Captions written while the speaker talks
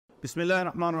Bismillah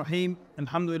ar-Rahman ar-Rahim.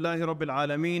 Alhamdulillahi Rabbil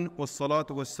Alameen.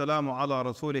 Wassalatu wassalamu ala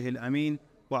Rasulih al-Ameen.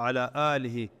 Wa ala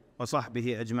alihi wa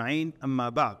sahbihi ajma'een.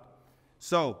 Amma ba'd.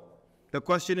 So, the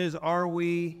question is, are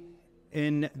we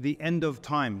in the end of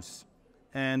times?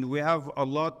 And we have a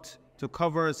lot to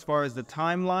cover as far as the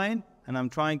timeline, and I'm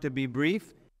trying to be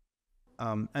brief.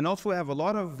 And also we have a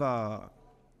lot of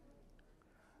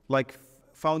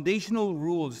foundational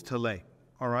rules to lay,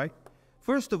 all right?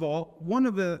 First of all, one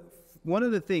of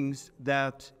the things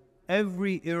that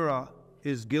every era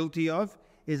is guilty of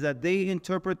is that they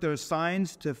interpret their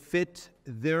signs to fit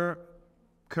their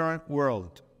current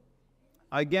world.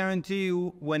 I guarantee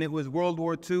you, when it was World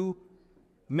War II,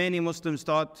 many Muslims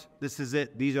thought, this is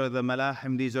it, these are the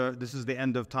malahim, this is the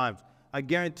end of times. I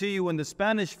guarantee you, when the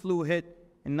Spanish flu hit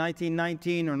in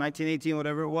 1919 or 1918,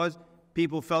 whatever it was,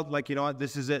 people felt like, you know what,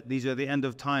 this is it, these are the end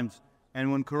of times.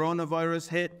 And when coronavirus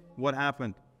hit, what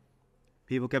happened?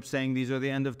 People kept saying these are the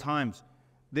end of times.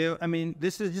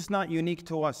 This is just not unique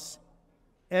to us.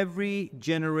 Every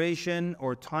generation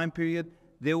or time period,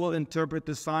 they will interpret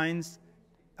the signs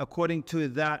according to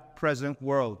that present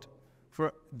world.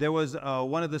 There was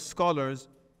one of the scholars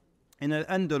in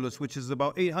Al-Andalus, which is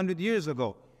about 800 years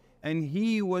ago, and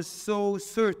he was so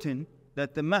certain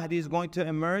that the Mahdi is going to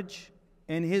emerge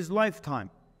in his lifetime.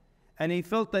 And he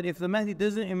felt that if the Mahdi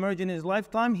doesn't emerge in his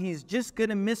lifetime, he's just going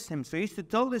to miss him. So he used to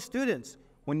tell the students,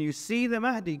 when you see the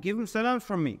Mahdi, give him salams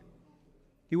from me.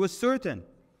 He was certain.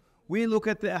 We look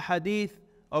at the hadith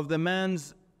of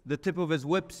the tip of his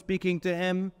whip speaking to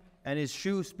him, and his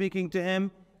shoe speaking to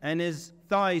him, and his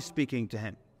thigh speaking to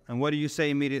him. And what do you say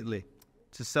immediately?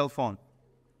 It's a cell phone.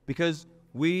 Because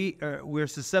we're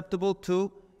susceptible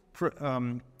to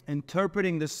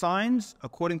interpreting the signs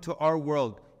according to our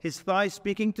world. His thigh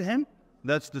speaking to him,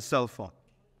 that's the cell phone.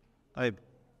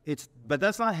 But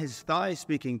that's not his thigh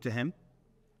speaking to him.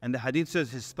 And the hadith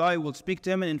says his thigh will speak to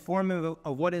him and inform him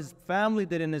of what his family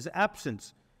did in his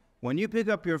absence. When you pick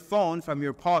up your phone from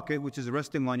your pocket, which is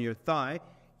resting on your thigh,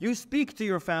 you speak to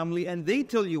your family and they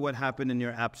tell you what happened in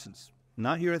your absence,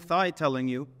 not your thigh telling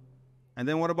you. And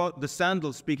then what about the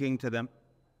sandal speaking to them?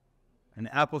 And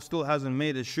Apple still hasn't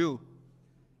made a shoe,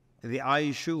 the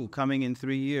eye shoe, coming in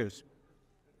 3 years.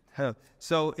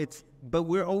 But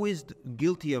we're always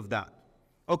guilty of that.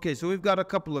 Okay, so we've got a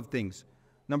couple of things.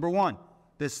 Number one,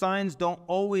 the signs don't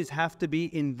always have to be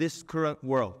in this current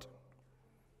world.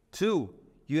 Two,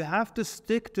 you have to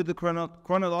stick to the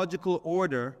chronological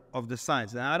order of the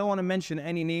signs. Now, I don't want to mention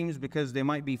any names because they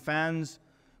might be fans,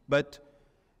 but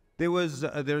there's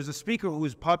a speaker who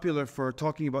is popular for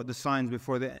talking about the signs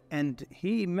and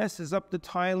he messes up the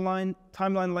timeline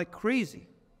like crazy.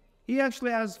 He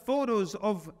actually has photos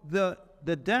of the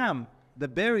dam, the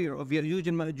barrier of Ya'juj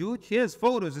and Ma'juj. He has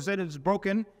photos. He said it was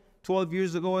broken 12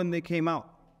 years ago and they came out.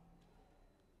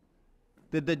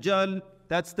 The Dajjal,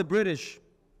 that's the British,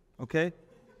 okay?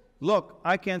 Look,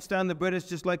 I can't stand the British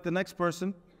just like the next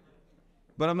person,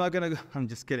 but I'm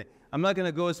just kidding. I'm not going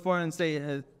to go as far and say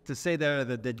that the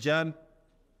Dajjal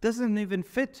doesn't even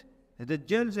fit. The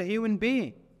Dajjal is a human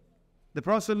being. The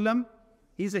Prophet ﷺ,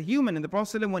 he's a human. And the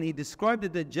Prophet ﷺ, when he described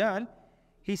the Dajjal,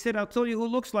 he said, I'll tell you who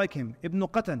looks like him. Ibn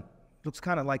Qatan looks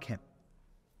kind of like him.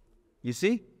 You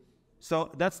see?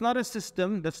 So that's not a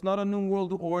system. That's not a new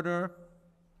world order.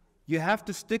 You have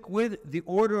to stick with the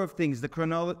order of things, the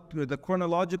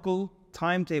chronological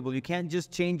timetable. You can't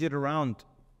just change it around.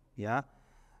 Yeah?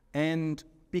 And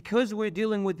because we're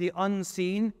dealing with the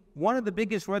unseen, one of the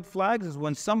biggest red flags is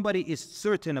when somebody is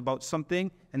certain about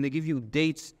something and they give you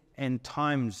dates and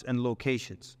times and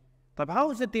locations. But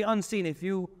how is it the unseen if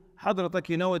you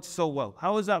know it so well?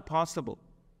 How is that possible?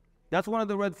 That's one of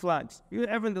the red flags.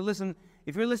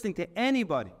 If you're listening to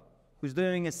anybody who's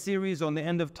doing a series on the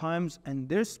end of times and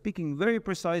they're speaking very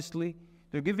precisely,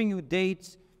 they're giving you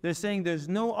dates, they're saying there's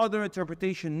no other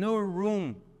interpretation, no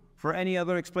room for any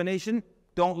other explanation,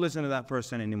 don't listen to that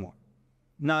person anymore.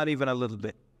 Not even a little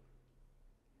bit.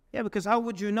 Yeah, because how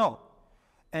would you know?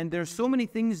 And there's so many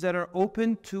things that are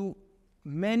open to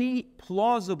many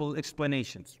plausible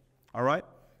explanations. All right?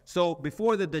 So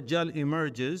before the Dajjal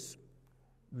emerges,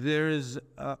 there is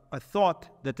a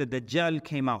thought that the Dajjal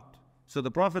came out. So the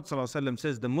Prophet ﷺ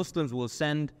says the Muslims will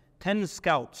send 10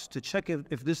 scouts to check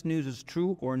if this news is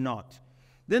true or not.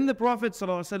 Then the Prophet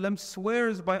ﷺ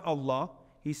swears by Allah.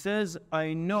 He says,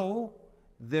 I know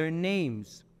their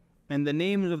names and the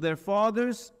names of their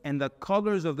fathers and the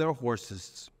colors of their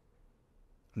horses.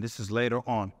 And this is later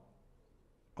on.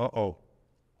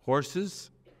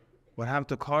 Horses? What happened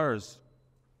to cars,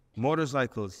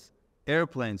 motorcycles,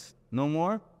 airplanes? No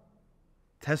more?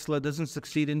 Tesla doesn't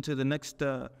succeed into the next...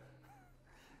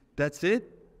 That's it?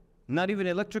 Not even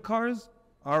electric cars?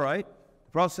 All right.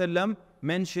 The Prophet ﷺ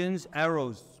mentions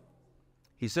arrows.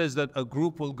 He says that a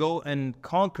group will go and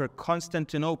conquer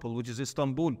Constantinople, which is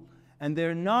Istanbul, and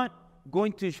they're not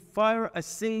going to fire a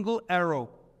single arrow.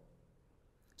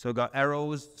 So we got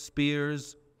arrows,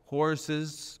 spears,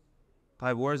 horses.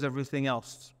 Where's everything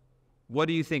else? What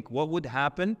do you think? What would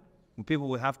happen when people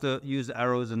would have to use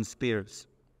arrows and spears?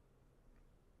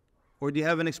 Or do you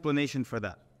have an explanation for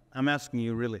that? I'm asking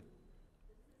you really.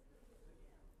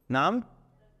 Naam?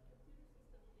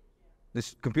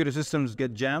 The computer systems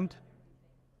get jammed?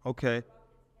 Okay.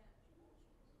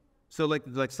 So like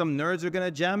some nerds are going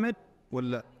to jam it?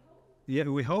 Well, yeah,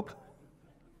 we hope.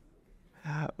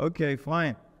 Okay,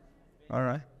 fine. All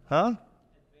right. Huh?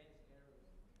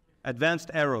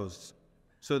 Advanced arrows.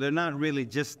 So they're not really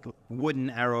just wooden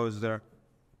arrows. They're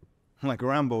like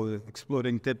Rambo,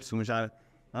 exploding tips.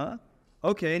 Huh?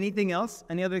 Okay, anything else?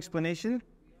 Any other explanation?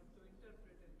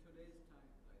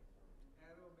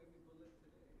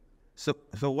 So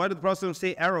why did the Prophet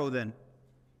say arrow then,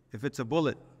 if it's a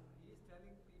bullet?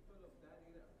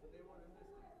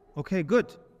 Okay, good.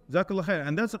 Jazakallah khair.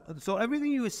 And so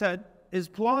everything you said is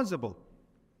plausible.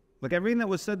 Like everything that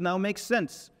was said now makes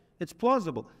sense. It's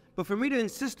plausible. But for me to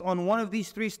insist on one of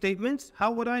these three statements,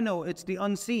 how would I know it's the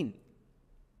unseen?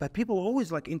 But people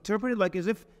always like interpret it like as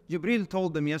if Jibreel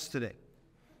told them yesterday.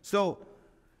 So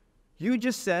you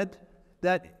just said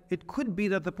that it could be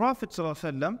that the Prophet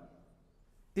ﷺ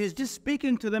is just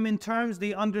speaking to them in terms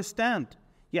they understand.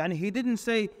 Yani he didn't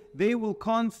say they will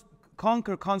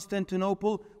conquer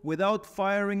Constantinople without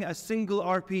firing a single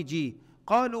RPG.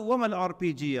 قالوا وما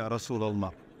الRPG يا رسول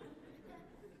الله.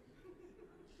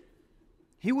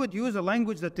 He would use a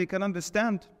language that they can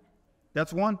understand.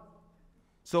 That's one.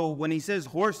 So when he says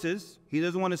horses, he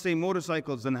doesn't want to say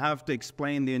motorcycles and have to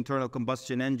explain the internal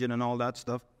combustion engine and all that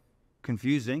stuff.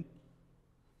 Confusing.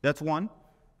 That's one.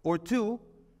 Or two,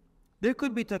 there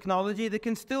could be technology that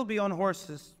can still be on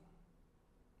horses.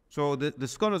 So the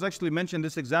scholars actually mentioned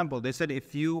this example. They said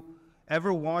if you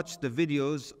ever watch the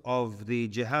videos of the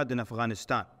jihad in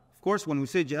Afghanistan, of course when we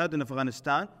say jihad in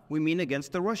Afghanistan, we mean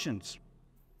against the Russians.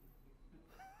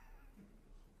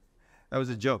 That was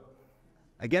a joke.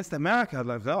 Against America,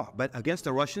 like, oh, but against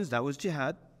the Russians, that was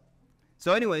jihad.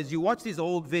 So anyways, you watch these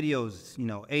old videos,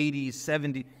 80s,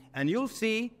 70s, and you'll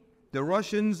see the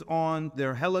Russians on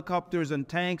their helicopters and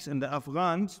tanks, and the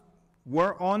Afghans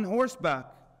were on horseback.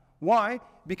 Why?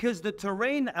 Because the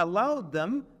terrain allowed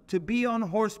them to be on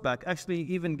horseback, actually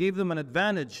even gave them an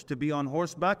advantage to be on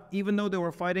horseback, even though they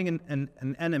were fighting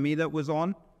an enemy that was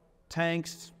on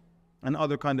tanks and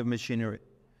other kind of machinery.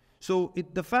 So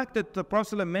the fact that the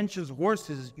Prophet ﷺ mentions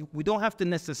horses, we don't have to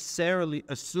necessarily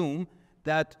assume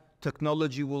that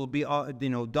technology will be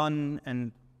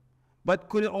done. But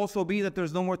could it also be that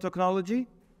there's no more technology?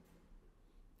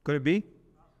 Could it be?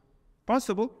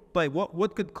 Possible. But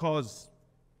what could cause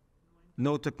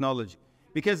no technology?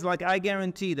 Because I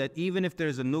guarantee that even if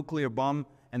there's a nuclear bomb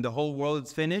and the whole world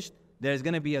is finished, there's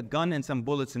going to be a gun and some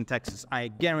bullets in Texas. I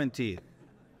guarantee it.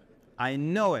 I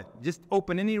know it. Just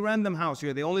open any random house.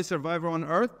 You're the only survivor on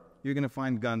earth, you're going to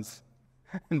find guns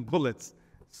and bullets.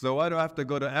 So why do I have to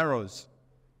go to arrows?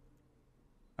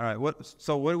 All right,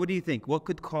 what do you think? What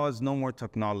could cause no more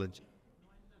technology?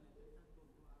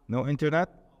 No internet?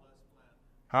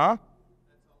 Huh?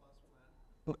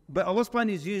 But Allah's plan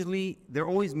is usually, there are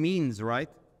always means, right?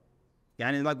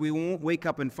 Yani we won't wake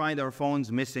up and find our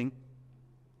phones missing,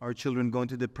 our children go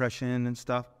into depression and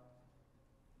stuff.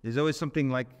 There's always something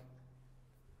like,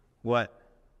 what?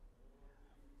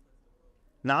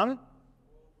 Now?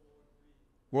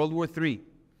 World War III.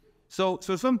 So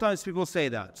sometimes people say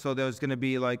that. So there's going to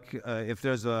be if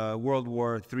there's a World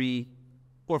War III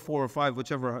or 4 or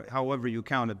 5, however you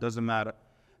count, it doesn't matter.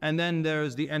 And then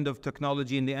there's the end of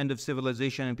technology and the end of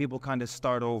civilization, and people kind of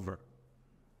start over.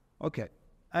 Okay.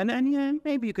 And then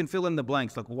maybe you can fill in the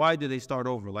blanks. Why do they start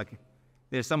over?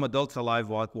 There's some adults alive.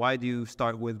 Why do you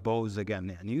start with bows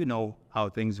again? And you know how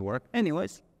things work.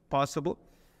 Anyways, possible.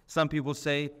 Some people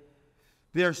say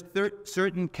there's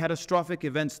certain catastrophic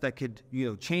events that could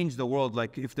change the world,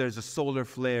 like if there's a solar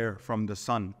flare from the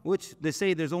sun, which they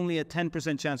say there's only a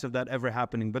 10% chance of that ever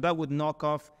happening, but that would knock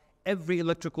off every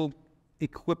electrical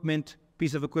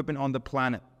piece of equipment on the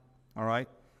planet. All right?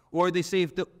 Or they say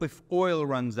if oil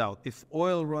runs out,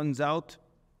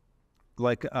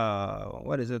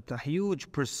 a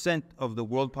huge percent of the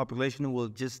world population will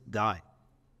just die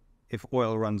if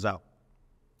oil runs out.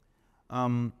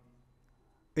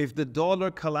 If the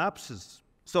dollar collapses.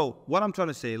 So what I'm trying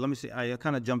to say, let me see, I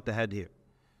kind of jumped ahead here.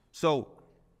 So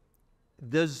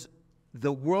does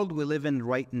the world we live in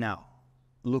right now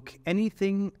look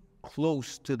anything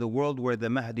close to the world where the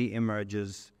Mahdi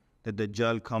emerges, the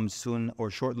Dajjal comes soon or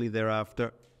shortly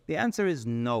thereafter? The answer is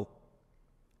no.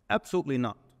 Absolutely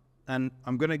not. And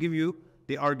I'm going to give you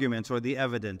the arguments or the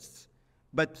evidence.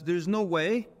 But there's no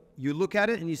way you look at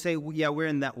it and you say, well, yeah, we're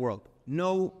in that world.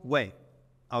 No way.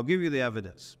 I'll give you the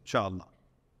evidence, inshallah.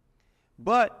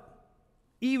 But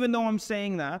even though I'm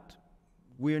saying that,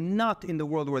 we're not in the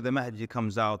world where the Mahdi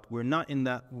comes out. We're not in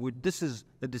that. This is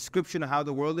the description of how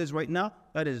the world is right now.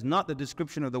 That is not the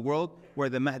description of the world where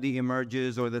the Mahdi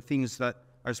emerges or the things that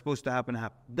are supposed to happen.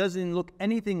 Doesn't look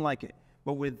anything like it.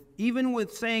 But even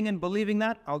with saying and believing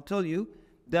that, I'll tell you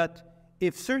that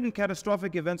if certain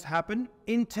catastrophic events happen,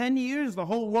 in 10 years, the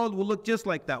whole world will look just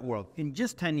like that world. In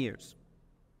just 10 years.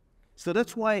 So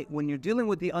that's why when you're dealing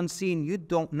with the unseen, you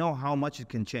don't know how much it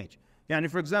can change. And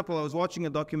for example, I was watching a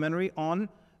documentary on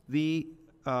the,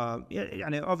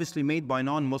 obviously made by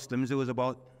non-Muslims. It was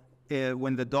about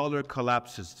when the dollar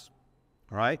collapses,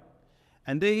 right?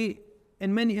 And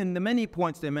in the many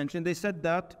points they mentioned, they said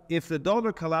that if the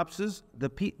dollar collapses, the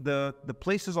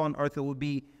places on earth that will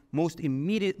be most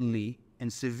immediately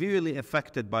and severely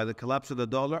affected by the collapse of the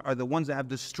dollar are the ones that have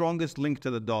the strongest link to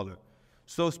the dollar.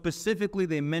 So specifically,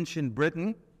 they mentioned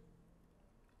Britain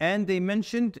and they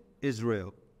mentioned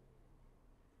Israel.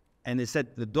 And they said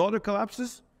the dollar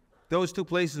collapses, those two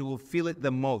places will feel it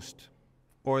the most,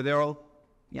 or they'll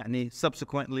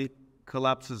subsequently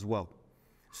collapse as well.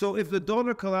 So if the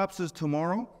dollar collapses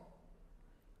tomorrow,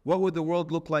 what would the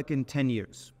world look like in 10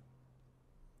 years?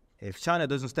 If China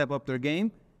doesn't step up their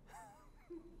game,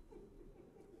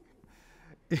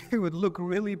 it would look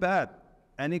really bad.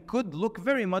 And it could look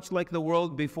very much like the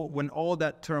world before, when all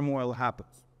that turmoil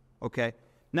happens. Okay?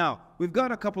 Now, we've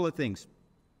got a couple of things.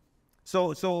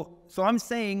 So I'm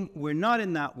saying we're not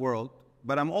in that world,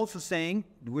 but I'm also saying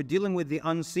we're dealing with the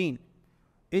unseen.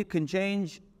 It can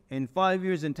change in 5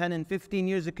 years, in 10 and 15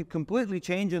 years. It could completely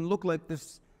change and look like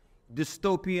this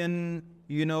dystopian,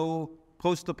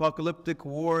 post-apocalyptic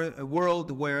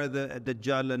world where the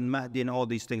Dajjal and Mahdi and all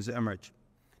these things emerge.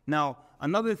 Now,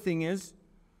 another thing is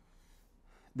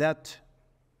that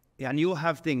you'll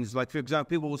have things like, for example,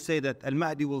 people will say that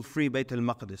Al-Mahdi will free Bayt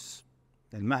al-Maqdis.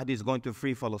 Al-Mahdi is going to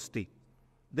free Palestine.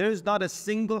 There is not a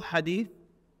single hadith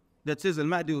that says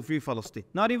Al-Mahdi will free Palestine.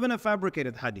 Not even a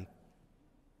fabricated hadith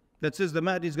that says the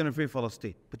Mahdi is going to free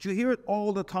Palestine. But you hear it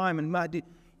all the time. And Mahdi,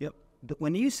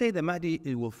 when you say the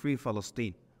Mahdi will free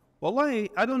Palestine, wallahi,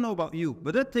 I don't know about you,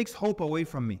 but that takes hope away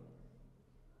from me.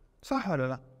 Sah wa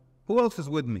la? Who else is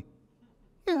with me?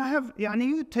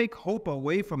 You take hope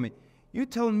away from it. You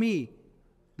tell me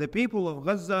the people of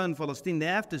Gaza and Palestine, they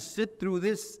have to sit through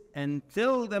this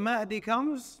until the Mahdi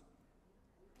comes,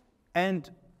 and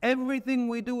everything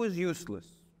we do is useless.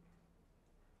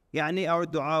 Our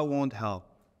dua won't help,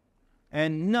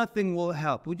 and nothing will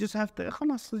help. We just have to,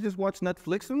 let's just watch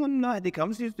Netflix, and when Mahdi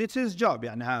comes, it's his job.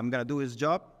 I'm going to do his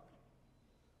job.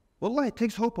 Wallah, it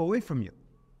takes hope away from you.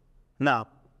 Now,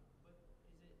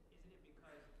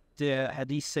 the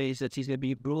hadith says that he's going to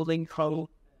be ruling from.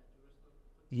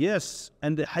 Yes,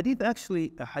 and the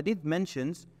hadith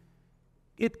mentions,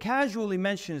 it casually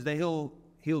mentions that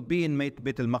he'll be in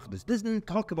Bayt al-Maqdis. Doesn't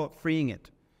talk about freeing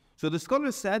it. So the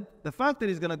scholars said the fact that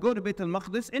he's going to go to Bayt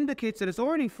al-Maqdis indicates that it's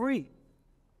already free.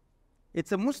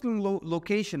 It's a Muslim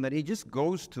location that he just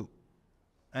goes to,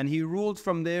 and he rules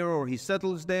from there or he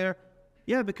settles there.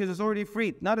 Yeah, because it's already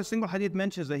free. Not a single hadith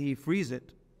mentions that he frees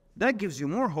it. That gives you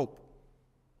more hope.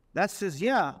 That says,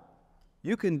 yeah,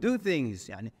 you can do things.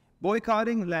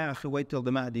 Boycotting, la, wait till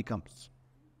the Mahdi comes.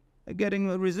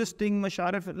 Resisting,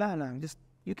 masharif,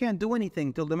 you can't do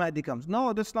anything till the Mahdi comes.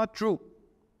 No, that's not true.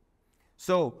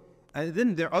 So,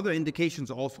 then there are other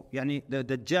indications also. The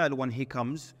Dajjal, when he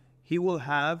comes, he will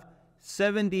have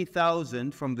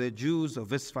 70,000 from the Jews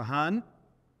of Isfahan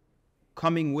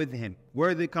coming with him. Where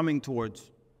are they coming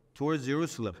towards? Towards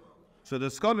Jerusalem. So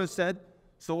the scholars said,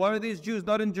 so why are these Jews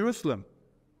not in Jerusalem?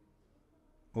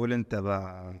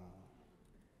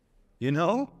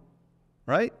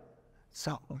 Right?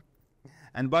 So,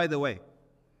 and by the way,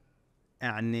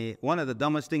 one of the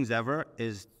dumbest things ever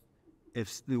is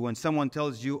when someone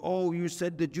tells you, oh, you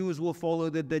said the Jews will follow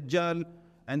the Dajjal,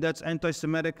 and that's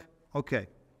anti-Semitic. Okay,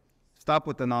 stop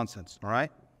with the nonsense, all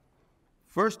right?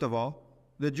 First of all,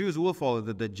 the Jews will follow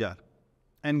the Dajjal.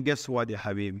 And guess what, ya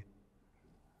Habibi?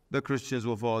 The Christians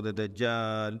will follow the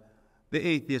Dajjal, the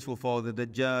atheists will follow the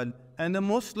Dajjal, and the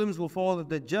Muslims will follow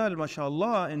the Dajjal,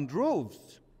 mashallah, in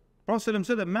droves. Prophet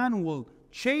said a man will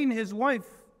chain his wife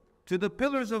to the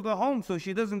pillars of the home so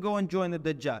she doesn't go and join the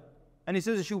Dajjal. And he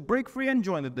says she'll break free and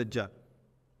join the Dajjal.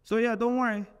 So yeah, don't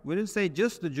worry. We didn't say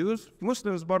just the Jews,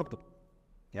 Muslims bardo.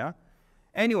 Yeah?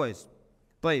 Anyways,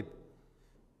 طيب.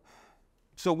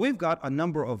 So we've got a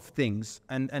number of things,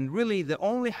 and really the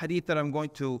only hadith that I'm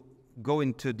going to go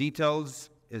into details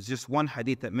is just one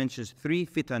hadith that mentions 3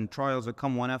 fitan trials that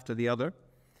come one after the other.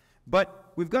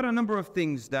 But we've got a number of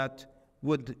things that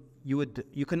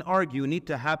you can argue need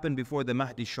to happen before the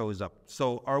Mahdi shows up.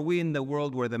 So are we in the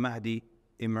world where the Mahdi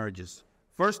emerges?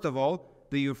 First of all,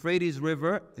 the Euphrates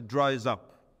River dries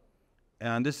up.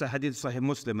 And this is a hadith Sahih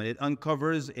Muslim, and it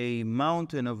uncovers a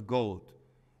mountain of gold.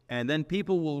 And then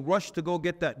people will rush to go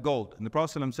get that gold. And the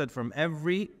Prophet ﷺ said, from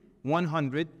every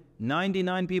 100,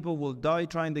 99 people will die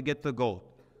trying to get the gold.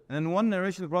 And in one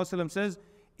narration, the Prophet ﷺ says,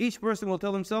 each person will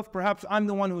tell himself, perhaps I'm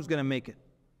the one who's going to make it.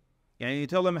 And you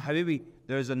tell him, Habibi,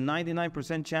 there's a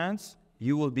 99% chance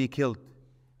you will be killed.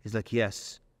 He's like,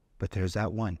 yes, but there's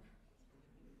that one.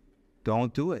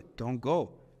 Don't do it. Don't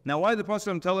go. Now, why did the Prophet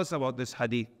ﷺ tell us about this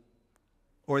hadith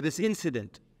or this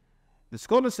incident? The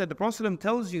scholar said the Prophet ﷺ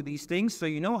tells you these things so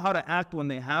you know how to act when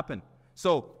they happen.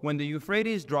 So when the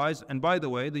Euphrates dries, and by the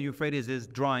way, the Euphrates is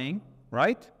drying,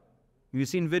 right? Have you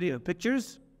seen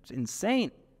pictures? It's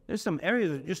insane. There's some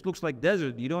areas that just looks like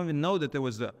desert. You don't even know that there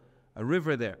was a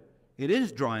river there. It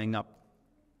is drying up.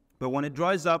 But when it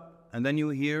dries up, and then you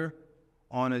hear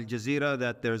on Al Jazeera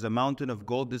that there's a mountain of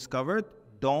gold discovered,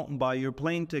 don't buy your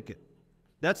plane ticket.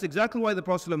 That's exactly why the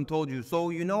Prophet ﷺ told you, so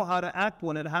you know how to act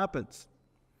when it happens.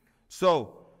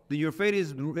 So the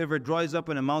Euphrates River dries up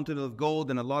in a mountain of gold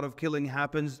and a lot of killing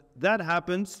happens. That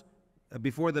happens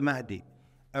before the Mahdi.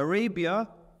 Arabia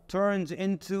turns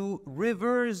into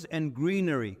rivers and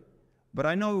greenery. But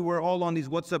I know we're all on these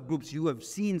WhatsApp groups. You have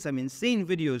seen some insane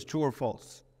videos, true or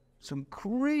false. Some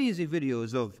crazy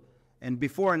videos of, and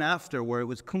before and after, where it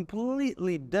was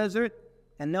completely desert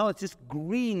and now it's just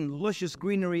green, luscious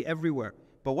greenery everywhere.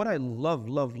 But what I love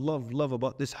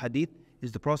about this hadith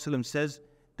is the Prophet ﷺ says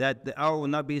that the hour will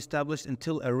not be established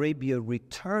until Arabia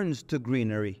returns to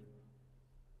greenery.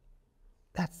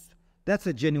 That's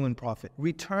a genuine prophet.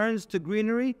 Returns to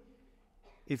greenery.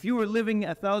 If you were living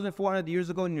 1,400 years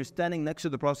ago and you're standing next to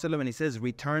the Prophet ﷺ and he says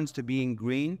returns to being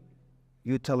green,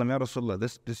 you tell him, Ya Rasulullah,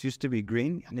 this used to be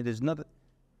green and it is not.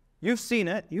 You've seen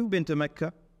it. You've been to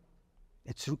Mecca.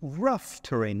 It's rough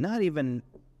terrain, not even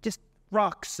just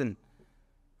rocks and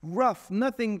rough,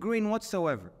 nothing green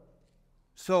whatsoever.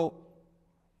 So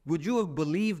would you have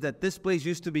believed that this place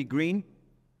used to be green?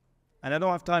 And I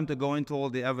don't have time to go into all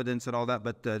the evidence and all that,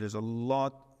 but there's a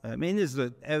lot. I mean, there's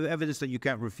evidence that you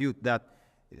can't refute that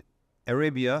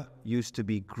Arabia used to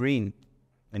be green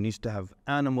and used to have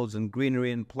animals and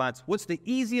greenery and plants. What's the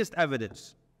easiest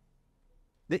evidence?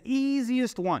 The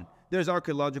easiest one. There's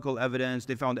archaeological evidence.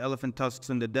 They found elephant tusks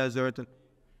in the desert.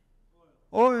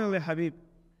 Oil, ya Habib.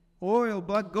 Oil,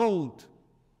 black gold.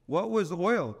 What was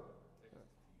oil?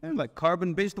 They're like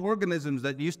carbon-based organisms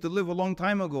that used to live a long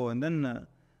time ago. And then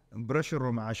brashru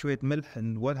ma'a shwayt milh,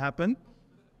 and what happened?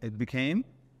 It became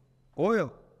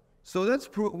oil. So that's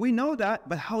we know that,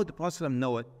 but how would the Prophet ﷺ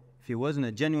know it if he wasn't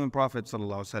a genuine Prophet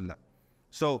ﷺ?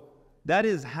 So that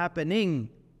is happening,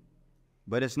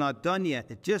 but it's not done yet.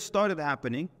 It just started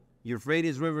happening.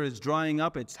 Euphrates River is drying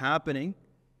up. It's happening,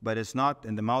 but it's not,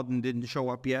 and the mountain didn't show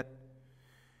up yet.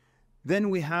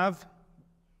 Then we have,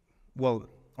 well,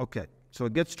 okay, so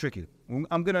it gets tricky.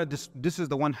 This is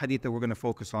the one hadith that we're going to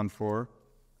focus on for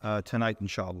tonight,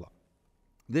 inshallah.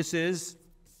 This is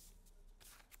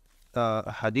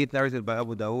a hadith narrated by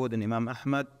Abu Dawood and Imam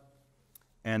Ahmad,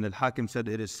 and Al-Hakim said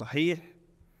it is sahih,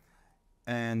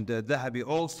 and Dhahabi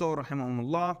also,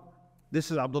 rahimahumullah.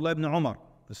 This is Abdullah ibn Umar,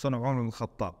 the son of Umar ibn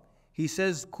Khattab. He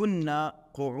says, كُنَّا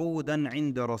قُعُودًا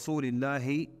عِنْدَ رَسُولِ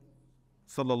اللَّهِ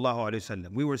صلى الله عليه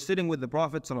وسلم. We were sitting with the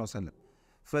Prophet صلى الله عليه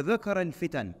وسلم. فَذَكَرَ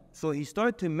الْفِتَنِ. So he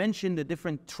started to mention the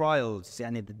different trials,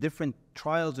 the different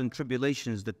trials and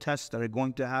tribulations, the tests that are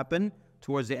going to happen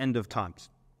towards the end of times.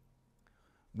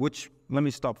 Which, let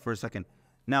me stop for a second.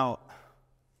 Now,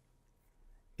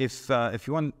 if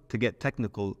you want to get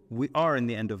technical, we are in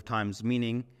the end of times,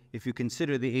 meaning if you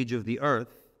consider the age of the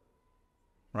earth,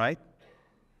 right?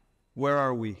 Where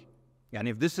are we? And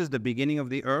if this is the beginning of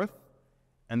the earth,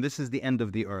 and this is the end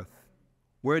of the earth,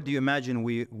 where do you imagine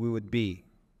we would be?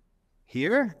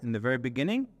 Here, in the very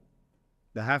beginning,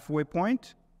 the halfway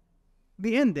point,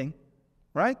 the ending,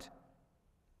 right?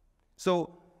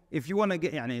 So, if you want to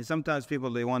get, sometimes people,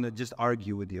 they want to just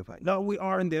argue with you. No, we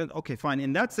are in the, okay, fine.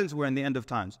 In that sense, we're in the end of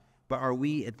times. But are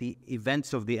we at the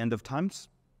events of the end of times?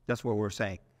 That's what we're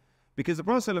saying. Because the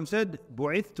Prophet ﷺ said,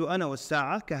 بُعِثْتُ أَنَا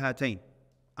وَالسَّاعَةَ كَهَاتَيْنِ.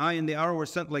 I and the hour were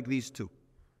sent like these two.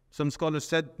 Some scholars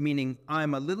said, meaning,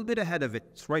 I'm a little bit ahead of it.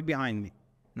 It's right behind me.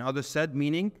 And others said,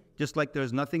 meaning, just like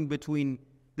there's nothing between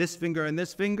this finger and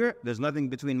this finger, there's nothing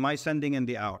between my sending and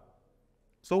the hour.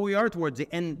 So we are towards the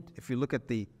end. If you look at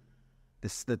the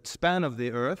span of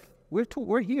the earth,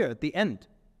 we're here at the end.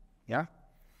 Yeah?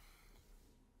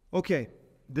 Okay.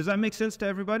 Does that make sense to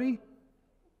everybody?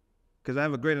 Because I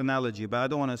have a great analogy, but I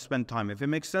don't want to spend time. If it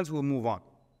makes sense, we'll move on.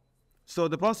 So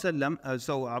the Prophet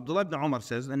so Abdullah ibn Umar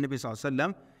says, and Nabi sallallahu alaihi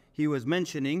wasallam, he was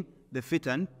mentioning the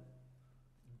fitan,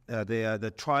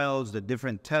 the trials, the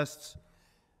different tests.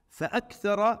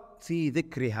 فَأَكْثَرَ فِي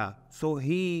ذِكْرِهَا. So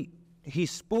he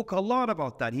spoke a lot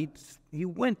about that. He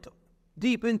went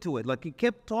deep into it, like he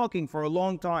kept talking for a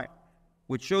long time,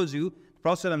 which shows you the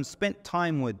Prophet spent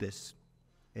time with this.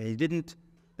 He didn't.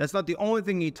 That's not the only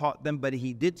thing he taught them, but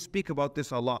he did speak about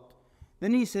this a lot.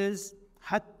 Then he says,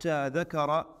 حَتَّى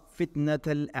ذَكَرَ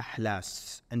فِتْنَةَ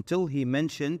الْأَحْلَاسِ, until he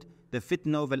mentioned the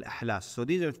fitna of al-ahlas. So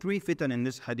these are three fitan in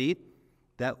this hadith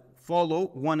that follow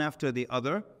one after the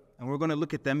other. And we're going to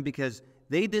look at them because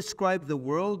they describe the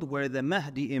world where the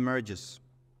Mahdi emerges.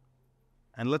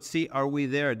 And let's see, are we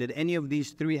there? Did any of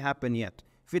these three happen yet?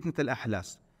 Fitnat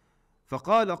al-ahlas.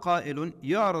 فَقَالَ قَائِلٌ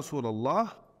يَا رَسُولَ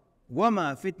اللَّهِ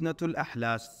وَمَا فِتْنَةُ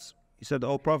الْأَحْلَاسِ. He said,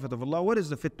 O Prophet of Allah, what is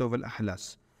the fitna of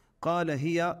al-ahlas? قَالَ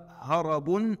هِيَ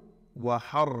هَرَبٌ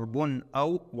وَحَرْبٌ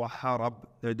أو وَحَرَبٌ.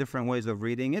 There are different ways of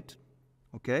reading it.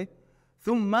 Okay?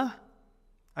 ثُمَّ,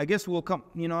 I guess we'll come,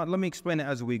 let me explain it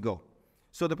as we go.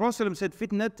 So the Prophet said,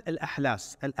 Fitnat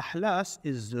al-ahlas. Al-ahlas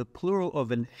is the plural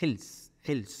of al-hils.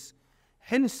 Hils.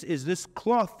 Hils is this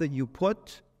cloth that you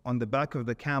put on the back of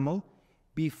the camel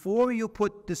before you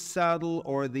put the saddle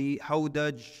or the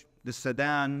hawdaj, the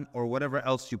sedan, or whatever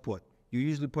else you put. You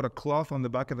usually put a cloth on the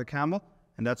back of the camel,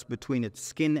 and that's between its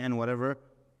skin and whatever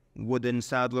wooden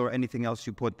saddle or anything else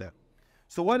you put there.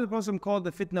 So why did the Prophet call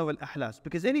the fitna of al-ahlas?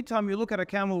 Because anytime you look at a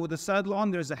camel with a saddle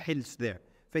on, there's a hils there.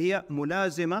 فَهِيَ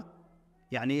مُلَازِمَةٌ.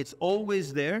 Yani it's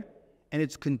always there and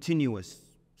it's continuous.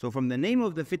 So from the name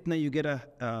of the fitna, you get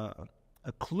a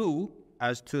clue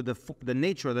as to the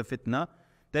nature of the fitna.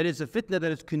 That is a fitna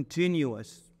that is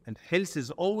continuous. And hils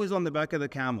is always on the back of the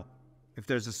camel. If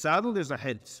there's a saddle, there's a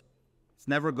hils. It's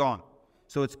never gone.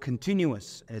 So it's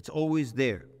continuous and it's always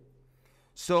there.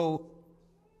 So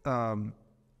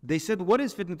they said, what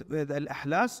is fitna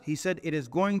al-ahlas? He said, it is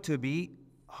going to be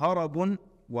harabun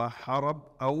wa harab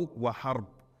aw wa harb.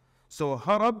 So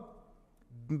harab,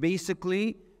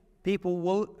 basically, people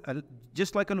will,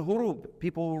 just like al-hurub,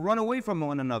 people will run away from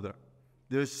one another.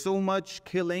 There's so much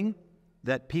killing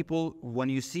that people, when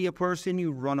you see a person,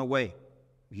 you run away.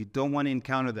 You don't want to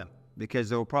encounter them because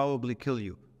they'll probably kill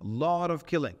you. A lot of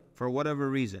killing for whatever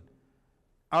reason.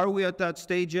 Are we at that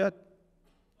stage yet?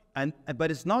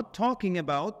 But it's not talking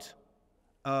about,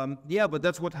 but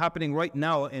that's what's happening right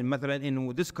now in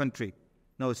this country.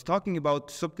 No, it's talking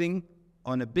about something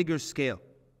on a bigger scale.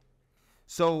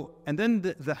 So, and then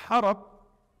the harab,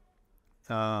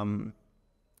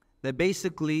 that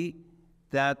basically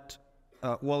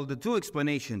the two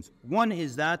explanations. One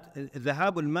is that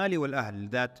ذهاب المال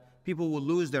والأهل, that people will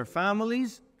lose their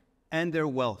families and their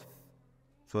wealth.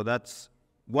 So that's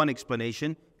one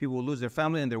explanation. People will lose their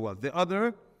family and their wealth. The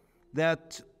other,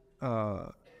 that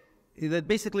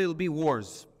basically it'll be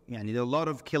wars. There'll be a lot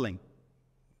of killing.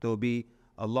 There'll be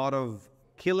a lot of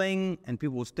killing and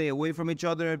people will stay away from each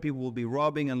other. People will be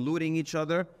robbing and looting each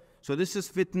other. So this is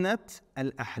fitnat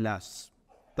al-ahlas.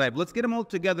 Right, let's get them all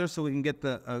together so we can get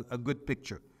a good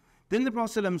picture. Then the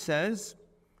Prophet says,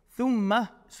 thumma,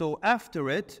 so after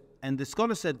it, and the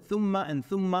scholar said thumma and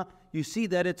thumma, you see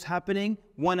that it's happening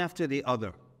one after the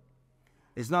other.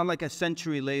 It's not like a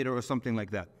century later or something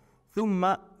like that.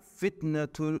 Thumma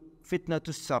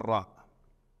fitnatu sarra.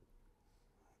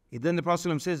 Then the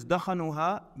Prophet says,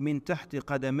 دخنها من تحت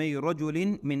قدمي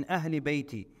رجل من أهل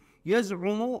بيتي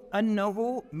يزعم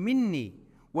أنه مني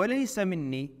وليس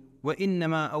مني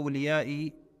وإنما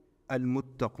أوليائي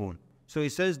المتقون. So he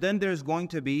says, then there's going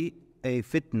to be a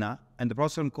fitna, and the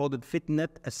Prophet called it fitnat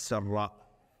as-sarra,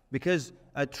 because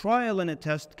a trial and a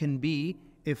test can be,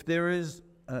 if there is,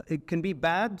 it can be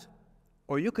bad,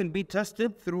 or you can be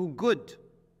tested through good,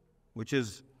 which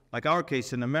is like our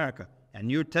case in America,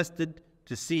 and you're tested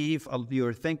to see if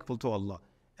you're thankful to Allah.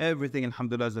 Everything,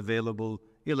 alhamdulillah, is available.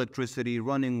 Electricity,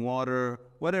 running water,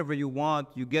 whatever you want,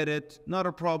 you get it, not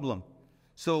a problem.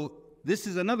 So this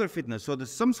is another fitna. So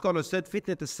some scholars said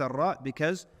fitnat as-sarra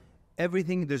because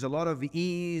everything, there's a lot of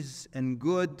ease and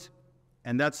good,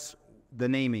 and that's the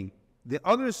naming. The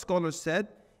other scholars said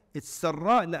it's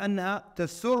sarra لأنها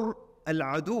تسر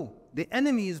العدو. The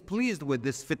enemy is pleased with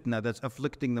this fitna that's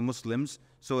afflicting the Muslims,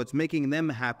 so it's making them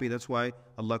happy. That's why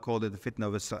Allah called it the fitna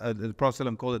of the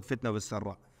Prophet called it fitna of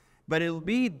as-sarra. But it'll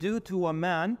be due to a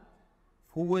man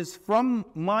who was from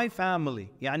my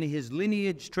family, yani his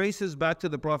lineage traces back to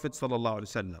the Prophet sallallahu alaihi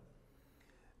wasallam.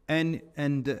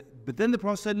 But then the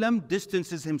Prophet ﷺ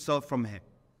distances himself from him.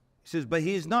 He says, but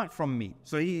he is not from me.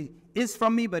 So he is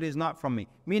from me, but he is not from me.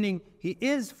 Meaning, he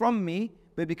is from me,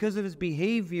 but because of his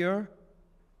behavior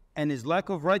and his lack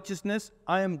of righteousness,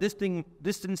 I am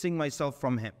distancing myself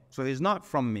from him. So he's not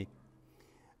from me.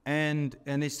 And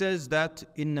he says that,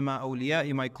 إِنَّمَا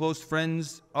أَوْلِيَائِ, my close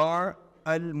friends are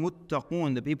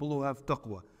al-muttaqun, the people who have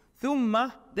taqwa.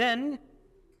 ثُمَّ, then,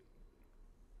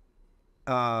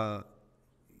 ثُمَّ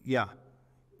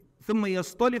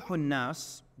يَصْطَلِحُ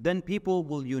النَّاسِ, then people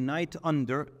will unite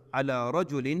under عَلَى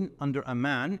رَجُلٍ, under a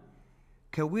man,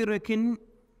 كَوَرِكٍ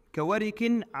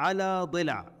عَلَى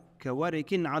ضِلَعٍ, كَوَرِكٍ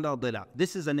عَلَى ضِلَعٍ.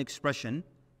 This is an expression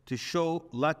to show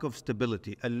lack of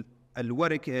stability.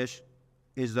 Al-warik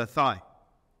is the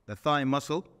thigh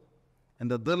muscle, and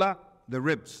the dila, the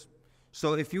ribs.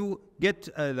 So if you get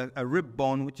a rib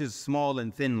bone which is small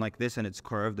and thin like this and it's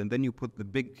curved, and then you put the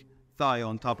big thigh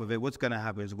on top of it, what's going to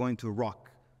happen? It's going to rock.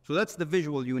 So that's the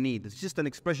visual you need. It's just an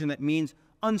expression that means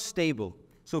unstable.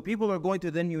 So people are going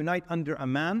to then unite under a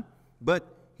man,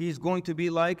 but he's going to be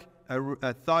like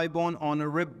a thigh bone on a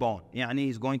rib bone. Yani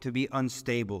he's going to be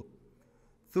unstable.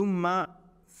 ثُمَّ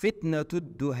فِتْنَةُ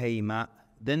الدُّهَيْمَةِ,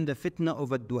 then the fitna of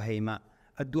الدُّهَيْمَةِ.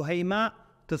 الدُّهَيْمَةِ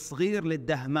تصغير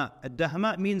للدهماء.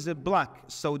 الدهماء means a black,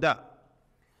 سوداء.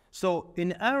 So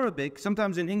in Arabic,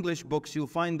 sometimes in English books, you'll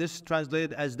find this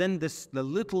translated as then the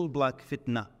little black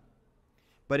fitna.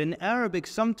 But in Arabic,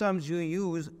 sometimes you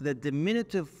use the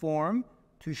diminutive form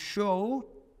to show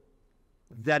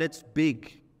that it's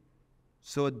big.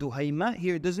 So الدهيماء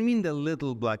here doesn't mean the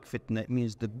little black fitna, it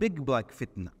means the big black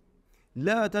fitna.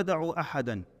 لا تدع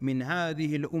أحدا من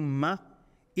هذه الأمة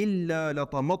إلا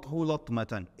لطمته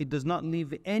لطمة. It does not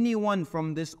leave anyone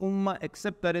from this ummah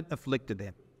except that it afflicted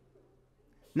him.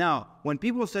 Now, when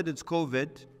people said it's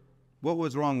COVID, what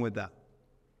was wrong with that?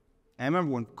 I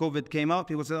remember when COVID came out,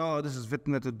 people said, oh, this is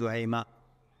fitnat al-duhayma.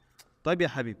 طيب يا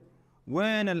حبيب,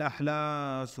 وين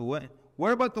الأحلاس?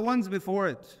 Where about the ones before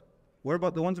it? Where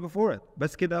about the ones before it?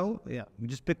 بس كده اهو. Yeah, we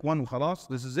just pick one وخلاص,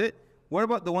 this is it. Where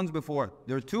about the ones before it?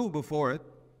 There are two before it,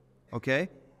 okay?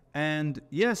 And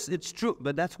yes, it's true,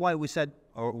 but that's why we said,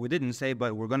 or we didn't say,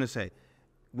 but we're going to say,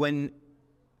 when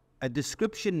a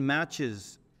description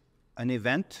matches an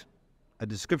event, a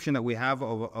description that we have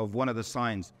of one of the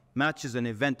signs matches an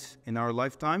event in our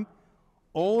lifetime,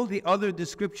 all the other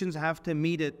descriptions have to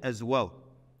meet it as well.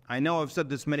 I know I've said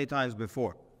this many times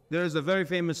before. There is a very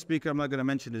famous speaker, I'm not going to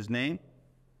mention his name,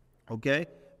 okay?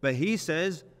 But he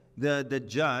says the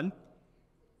Dajjal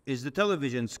is the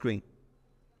television screen.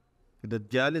 The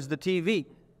Dajjal is the TV.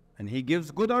 And he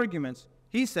gives good arguments.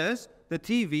 He says the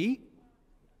Dajjal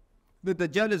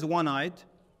is one-eyed,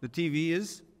 the TV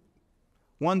is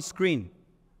one screen.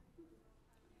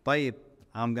 طيب,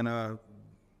 I'm going to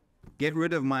get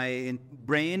rid of my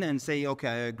brain and say, okay,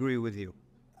 I agree with you.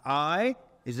 Eye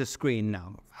is a screen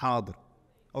now. Hadr.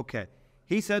 Okay.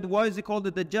 He said, why is he called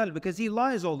the Dajjal? Because he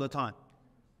lies all the time.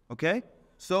 Okay?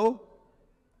 So,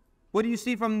 what do you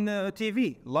see from the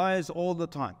TV? Lies all the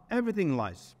time. Everything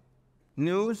lies.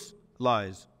 News,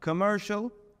 lies.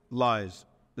 Commercial, lies.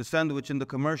 The sandwich in the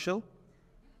commercial,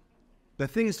 the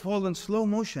thing is falling in slow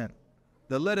motion.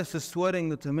 The lettuce is sweating,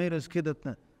 the tomatoes,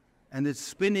 and it's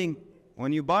spinning.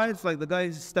 When you buy it, it's like the guy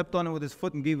stepped on it with his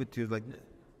foot and gave it to you. It's like,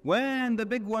 when the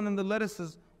big one and the lettuce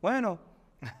is, bueno.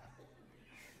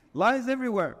 Lies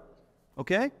everywhere.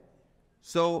 Okay?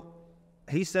 So,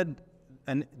 he said,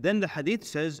 and then the hadith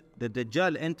says that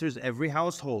Dajjal enters every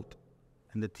household.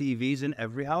 And the TV's in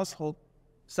every household.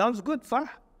 Sounds good, صح?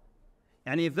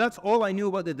 And if that's all I knew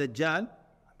about the Dajjal,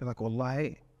 I'd be like,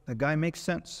 wallahi, the guy makes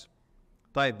sense.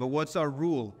 But what's our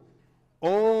rule?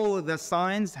 All the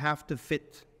signs have to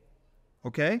fit.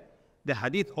 Okay? The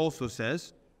hadith also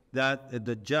says that the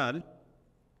Dajjal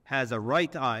has a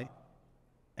right eye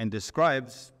and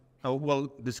describes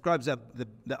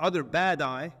the other bad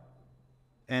eye.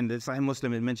 And the Sahih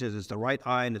Muslim, it mentions it's the right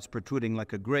eye and it's protruding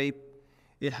like a grape.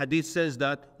 The hadith says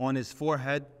that on his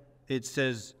forehead, it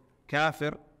says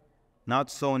kafir, not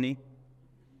Sony.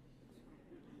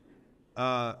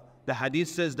 The hadith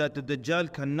says that the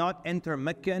Dajjal cannot enter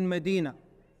Mecca and Medina.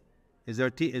 Are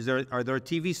there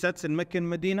TV sets in Mecca and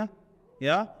Medina?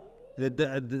 Yeah?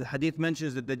 The hadith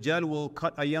mentions that the Dajjal will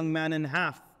cut a young man in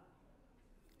half.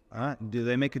 Do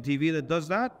they make a TV that does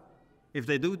that? If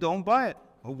they do, don't buy it.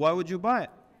 Why would you buy it?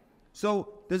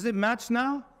 So, does it match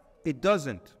now? It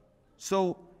doesn't.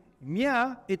 So,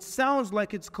 yeah, it sounds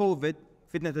like it's COVID.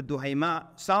 Fitnat al-Duhayma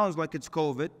sounds like it's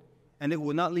COVID. And it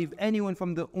will not leave anyone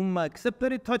from the ummah except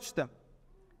that it touched them.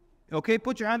 Okay,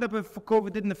 put your hand up if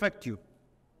COVID didn't affect you.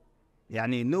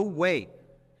 Yani, no way.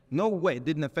 No way it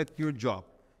didn't affect your job.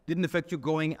 Didn't affect you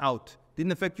going out.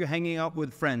 Didn't affect you hanging out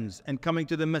with friends and coming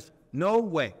to the masjid. No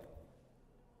way.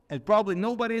 And probably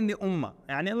nobody in the ummah.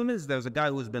 And there's a guy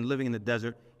who's been living in the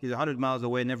desert. He's 100 miles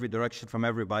away in every direction from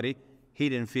everybody. He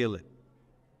didn't feel it.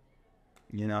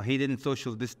 You know, he didn't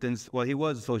social distance. Well, he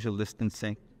was social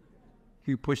distancing.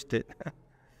 He pushed it.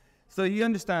 So you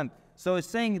understand. So it's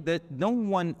saying that no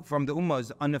one from the ummah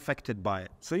is unaffected by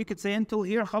it. So you could say until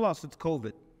here, khalas, it's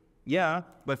COVID. Yeah,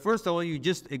 but first of all, you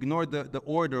just ignore the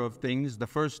order of things, the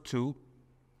first two.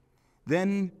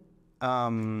 Then,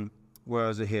 where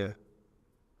is it here?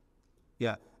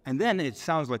 Yeah, and then it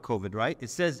sounds like COVID, right? It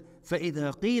says,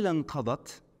 فَإِذَا قِيلًا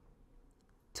قَضَتْ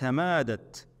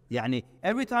تَمَادَتْ. Yani,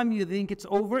 every time you think it's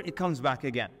over, it comes back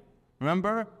again.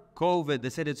 Remember? COVID, they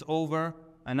said it's over,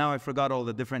 and now I forgot all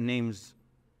the different names.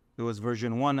 There was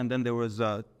version 1, and then there was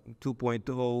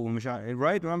 2.0,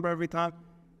 right? Remember every time?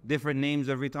 Different names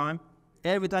every time.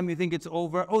 Every time you think it's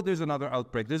over, oh, there's another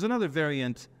outbreak. There's another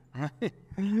variant. Here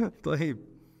we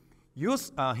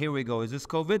go. Is this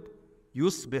COVID?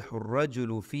 يُصْبِحُ الرَّجُلُ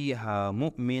فِيهَا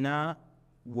مُؤْمِنًا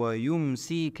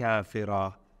وَيُمْسِي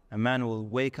كَافِرًا. A man will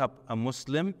wake up a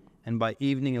Muslim, and by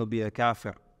evening he'll be a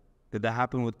kafir. Did that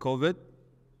happen with COVID?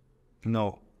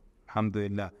 No.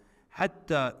 Alhamdulillah.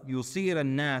 حَتَّى يُصِيرَ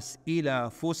النَّاسِ إِلَى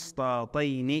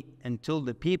فُسْطَاطَيْنِ. Until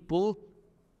the people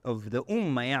of the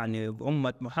ummah, يعني of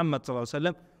Ummah Muhammad sallallahu alaihi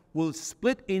wasallam, will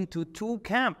split into two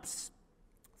camps.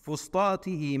 فُسْطَاطِ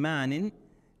إِيمَانٍ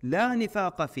لَا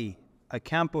نِفَاقَ فِيهِ. A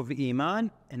camp of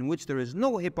iman in which there is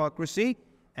no hypocrisy,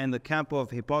 and the camp of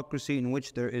hypocrisy in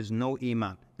which there is no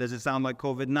iman. Does it sound like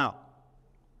COVID now?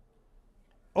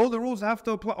 All the rules have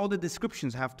to apply, all the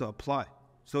descriptions have to apply.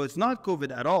 So it's not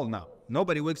COVID at all now.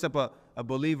 Nobody wakes up a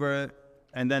believer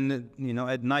and then, you know,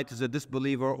 at night is a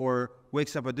disbeliever, or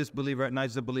wakes up a disbeliever at night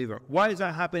is a believer. Why is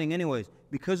that happening anyways?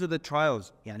 Because of the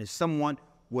trials. Yani someone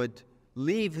would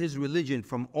leave his religion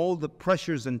from all the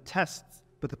pressures and tests.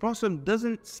 But the Prophet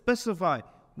doesn't specify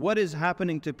what is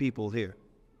happening to people here.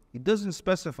 He doesn't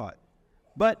specify.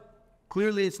 But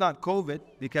clearly it's not COVID,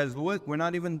 because we're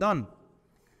not even done.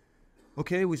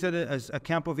 Okay, we said it as a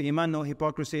camp of iman, no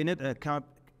hypocrisy in it. A camp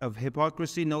of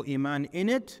hypocrisy, no iman in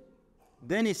it.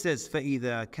 Then he says,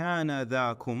 فَإِذَا كَانَ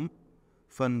ذَاكُمْ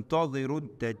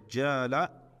فَانْتَظِرُوا الدَّجَّالَ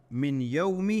مِنْ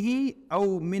يَوْمِهِ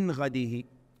أَوْ مِنْ غَدِهِ.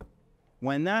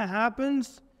 When that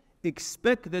happens,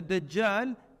 expect the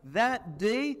Dajjal that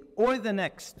day or the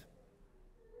next.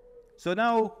 So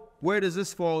now, where does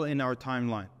this fall in our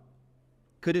timeline?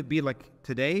 Could it be like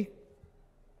today?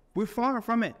 We're far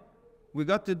from it. We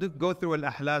got to go through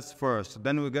al-ahlas first.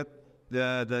 Then we got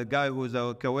the guy who's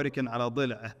a kawarikan ala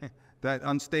dila, that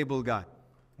unstable guy.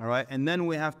 All right, and then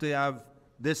we have to have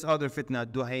this other fitna,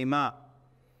 duhayma.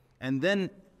 And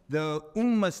then the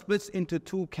ummah splits into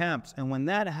two camps. And when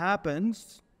that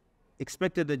happens,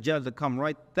 expected the Dajjal to come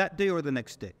right that day or the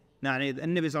next day. Now, the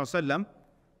Nabi Sallallahu Alaihi Wasallam,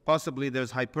 possibly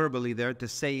there's hyperbole there to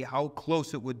say how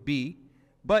close it would be.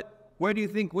 But where do you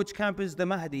think, which camp is the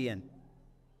Mahdi in?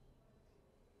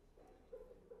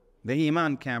 The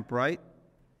Iman camp, right?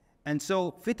 And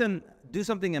so, fitan do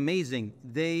something amazing.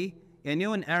 And you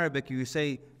know, in Arabic you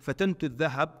say, fatantu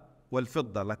dhahab wal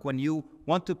fidda. Like when you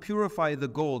want to purify the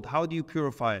gold, how do you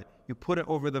purify it? You put it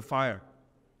over the fire.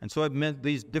 And so it meant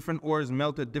these different ores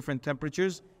melt at different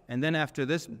temperatures. And then after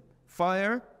this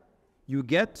fire, you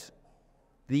get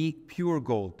the pure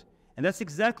gold. And that's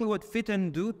exactly what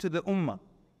fitan do to the ummah.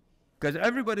 Because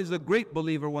everybody's a great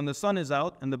believer when the sun is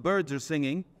out and the birds are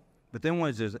singing. But then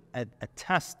when there's a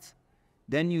test,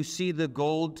 then you see the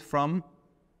gold from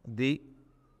the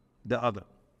other.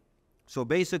 So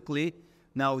basically,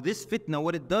 now this fitna,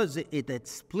 what it does, it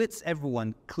splits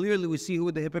everyone. Clearly we see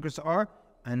who the hypocrites are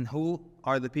and who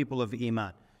are the people of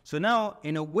Iman. So now,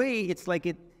 in a way, it's like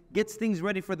it gets things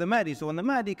ready for the Mahdi. So when the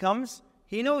Mahdi comes,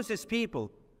 he knows his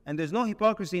people, and there's no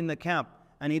hypocrisy in the camp.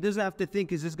 And he doesn't have to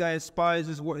think, is this guy a spy?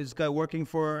 Is this guy working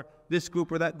for this group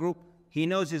or that group? He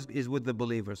knows is with the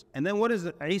believers. And then what is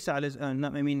Isa,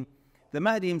 the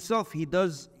Mahdi himself, when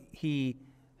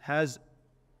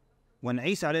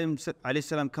Isa alayhi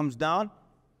salam comes down,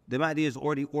 the Mahdi has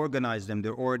already organized them.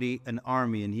 They're already an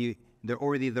army, and they're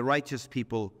already the righteous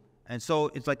people. And so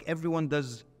it's like everyone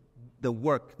does the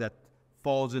work that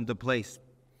falls into place.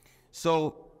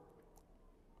 So,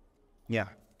 yeah,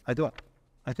 I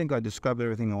think I described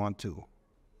everything I want to.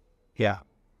 Yeah.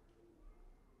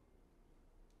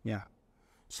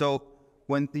 So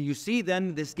when you see,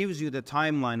 then this gives you the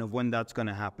timeline of when that's going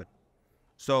to happen.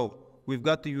 So we've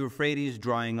got the Euphrates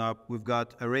drying up. We've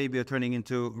got Arabia turning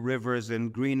into rivers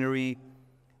and greenery.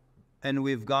 And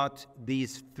we've got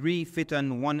these three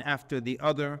fitan, one after the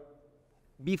other.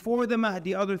 Before the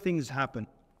Mahdi, other things happen.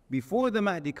 before the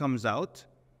Mahdi comes out,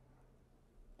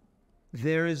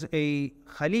 there is a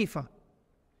Khalifa.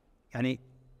 Yani,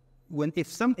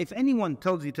 if anyone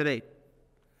tells you today,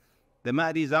 the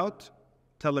Mahdi is out,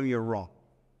 tell them you're wrong.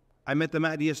 I met the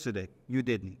Mahdi yesterday, you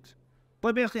didn't.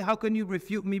 But basically, how can you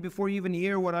refute me before you even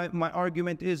hear what my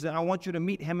argument is? I want you to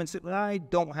meet him and say, I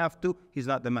don't have to, he's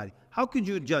not the Mahdi. How could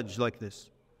you judge like this?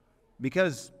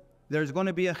 Because there's going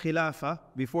to be a Khilafah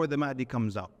before the Mahdi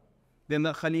comes out. Then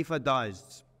the Khalifa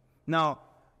dies. Now,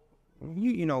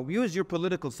 you know, use your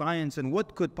political science and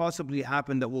what could possibly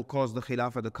happen that will cause the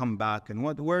Khilafah to come back. And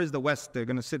where is the West? They're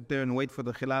going to sit there and wait for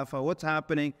the Khilafah. What's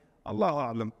happening?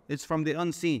 Allahu A'lam. It's from the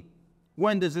unseen.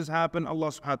 When does this happen? Allah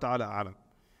subhanahu wa ta'ala A'lam.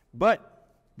 But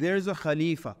there's a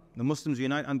Khalifa. The Muslims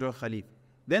unite under a Khalifa.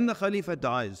 Then the Khalifa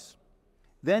dies.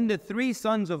 Then the three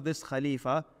sons of this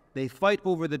Khalifa, they fight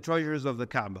over the treasures of the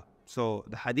Kaaba. So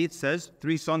the hadith says,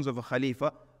 three sons of a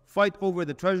Khalifa fight over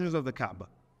the treasures of the Kaaba.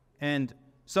 And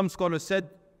some scholars said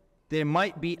there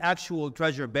might be actual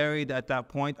treasure buried at that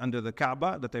point under the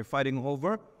Kaaba that they're fighting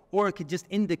over, or it could just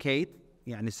indicate,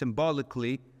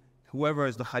 symbolically, whoever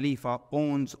is the Khalifa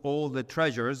owns all the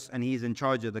treasures and he's in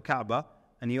charge of the Kaaba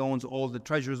and he owns all the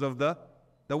treasures of the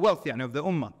wealth of the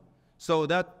Ummah. So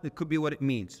that it could be what it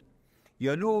means.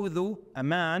 Yaludhu, a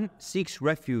man seeks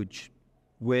refuge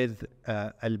with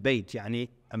al-Bayt,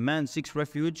 a man seeks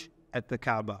refuge at the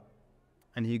Kaaba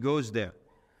and he goes there.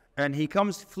 And he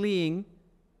comes fleeing,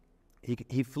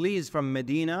 he flees from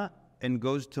Medina and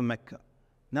goes to Mecca.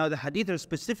 Now the hadith are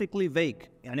specifically vague,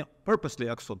 purposely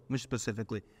aqsad, not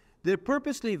specifically. They're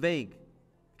purposely vague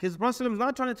because Prophet is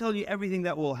not trying to tell you everything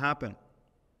that will happen.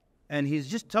 And he's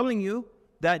just telling you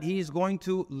that he's going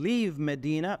to leave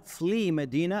Medina, flee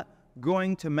Medina,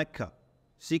 going to Mecca,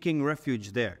 seeking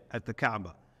refuge there at the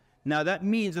Kaaba. Now that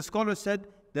means, the scholar said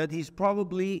that he's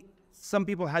probably, some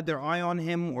people had their eye on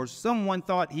him or someone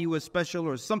thought he was special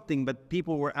or something, but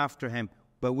people were after him.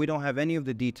 But we don't have any of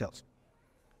the details.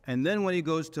 And then when he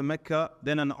goes to Mecca,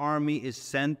 then an army is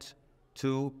sent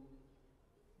to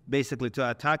basically to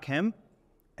attack him,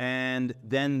 and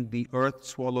then the earth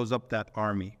swallows up that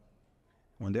army.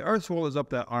 When the earth swallows up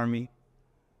that army,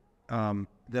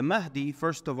 the Mahdi,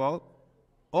 first of all,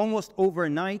 almost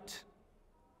overnight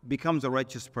becomes a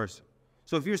righteous person.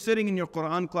 So if you're sitting in your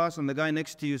Quran class and the guy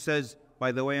next to you says,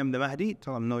 by the way, I'm the Mahdi,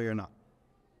 tell him, no, you're not.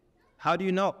 How do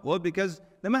you know? Well, because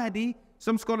the Mahdi,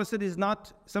 some scholars said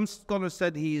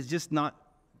he is just not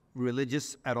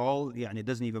religious at all, he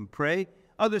doesn't even pray.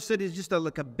 Others said he's just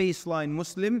like a baseline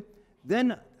Muslim.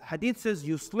 Then hadith says,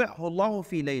 يُصْلِحُ اللَّهُ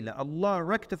فِي لَيْلَةٍ. Allah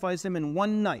rectifies him in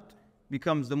one night,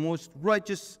 becomes the most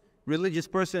righteous religious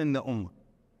person in the Ummah.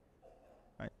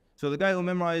 Right? So the guy who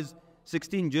memorized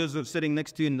 16 juz of sitting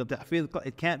next to you in the tahfidh,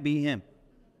 it can't be him.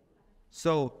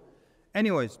 So,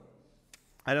 anyways,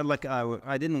 I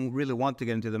didn't really want to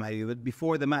get into the Mahdi, but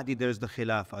before the Mahdi there's the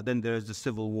Khilafah, then there's the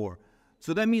civil war.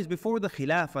 So that means before the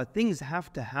Khilafah, things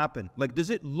have to happen. Like,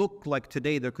 does it look like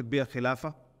today there could be a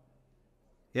Khilafah?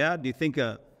 Yeah? Do you think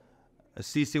a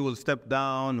Sisi will step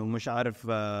down, or مش عارف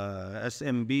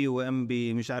SMB or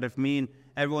MB, مش عارف مين,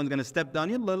 everyone's going to step down?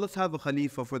 Yalla, let's have a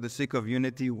Khalifa for the sake of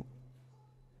unity.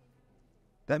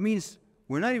 That means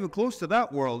we're not even close to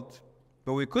that world,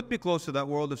 but we could be close to that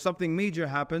world if something major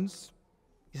happens.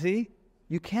 You see?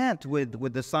 You can't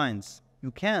with the science.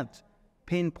 You can't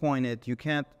pinpoint it. You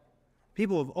can't.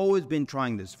 People have always been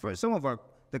trying this. For some of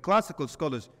the classical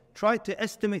scholars tried to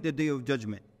estimate the Day of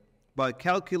Judgment by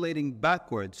calculating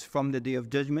backwards from the Day of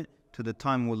Judgment to the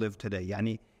time we live today.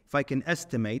 If I can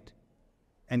estimate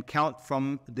and count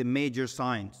from the major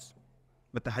signs.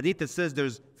 But the hadith that says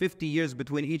there's 50 years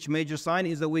between each major sign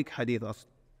is a weak hadith.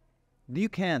 You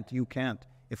can't.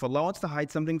 If Allah wants to hide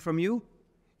something from you,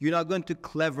 you're not going to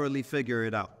cleverly figure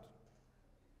it out.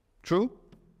 True?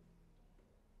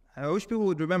 I wish people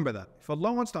would remember that. If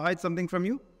Allah wants to hide something from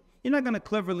you, you're not going to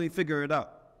cleverly figure it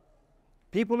out.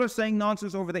 People are saying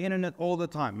nonsense over the internet all the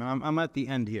time. I'm at the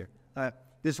end here.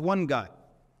 This one guy,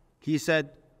 he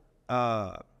said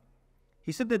that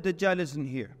Dajjal isn't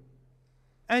here.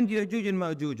 And Ya'juj and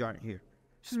Ma'juj aren't here.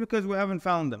 This is because we haven't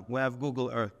found them. We have Google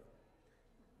Earth.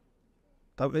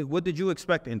 What did you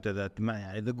expect into that?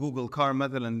 The Google car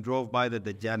method and drove by the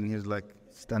Dajjal and he's like,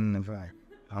 standing fire,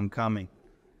 I'm coming.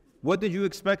 What did you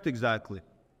expect exactly?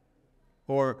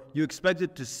 Or you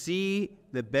expected to see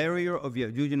the barrier of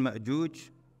Ya'juj and Ma'juj?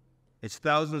 It's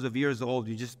thousands of years old.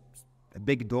 You just, a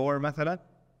big door, mathalan.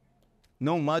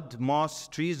 No mud, moss,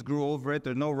 trees grew over it.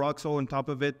 There's no rocks all on top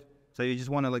of it. So you just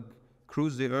want to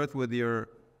cruise the earth with your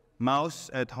mouse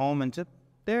at home and say,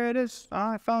 there it is.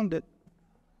 I found it.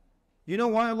 You know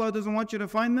why Allah doesn't want you to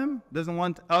find them? Doesn't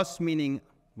want us, meaning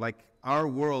like our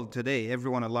world today,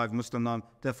 everyone alive, Muslim non,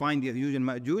 to find Ya'juj and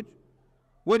Ma'juj?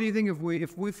 What do you think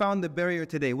if we found the barrier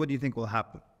today, what do you think will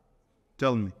happen?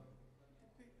 Tell me.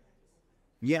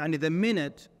 Yeah, and the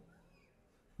minute,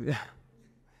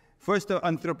 first the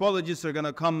anthropologists are going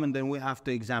to come and then we have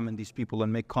to examine these people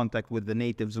and make contact with the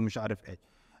natives of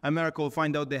America will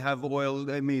find out they have oil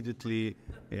immediately.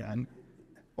 Yeah, and,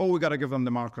 we got to give them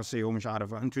democracy,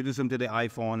 introduce them to the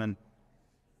iPhone, and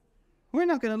we're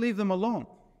not going to leave them alone.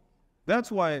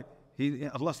 That's why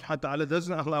Allah subhanahu wa ta'ala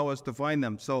doesn't allow us to find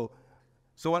them. So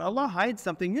when Allah hides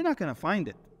something, you're not going to find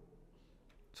it.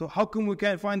 So how come we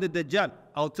can't find the Dajjal?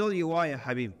 I'll tell you why, ya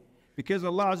Habib. Because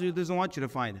Allah Azza wa Jalla doesn't want you to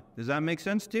find it. Does that make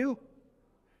sense to you?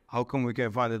 How come we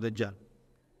can't find the Dajjal?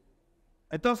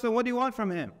 I thought, what do you want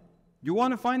from him? You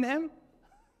want to find him?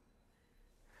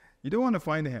 You don't want to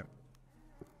find him.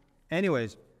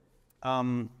 Anyways,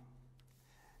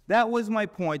 that was my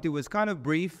point. It was kind of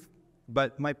brief,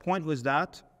 but my point was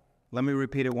that, let me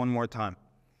repeat it one more time.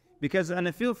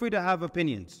 And feel free to have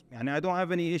opinions, and I don't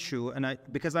have any issue,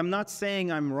 because I'm not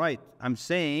saying I'm right. I'm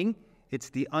saying it's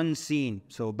the unseen.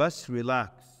 So bus,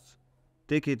 relax,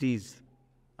 take it easy.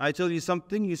 I tell you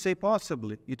something, you say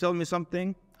possibly. You tell me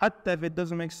something, hatta if it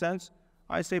doesn't make sense,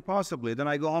 I say possibly. Then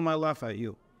I go home, I laugh at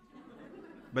you,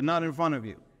 but not in front of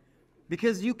you.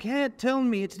 Because you can't tell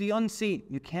me it's the unseen.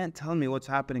 You can't tell me what's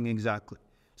happening exactly.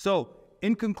 So,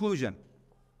 in conclusion,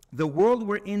 the world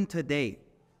we're in today,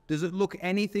 does it look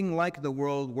anything like the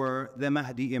world where the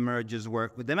Mahdi emerges?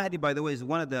 The Mahdi, by the way, is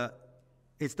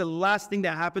it's the last thing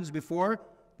that happens before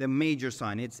the major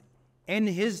sign. It's in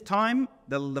his time,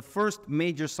 the first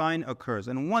major sign occurs.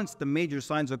 And once the major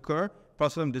signs occur,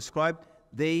 Prophet described,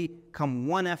 they come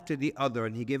one after the other.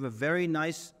 And he gave a very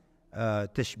nice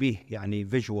tashbih, yani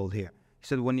visual here. He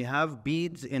said, when you have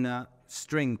beads in a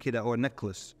string, kida, or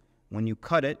necklace, when you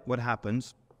cut it, what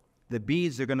happens? The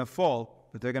beads are going to fall.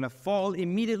 But they're going to fall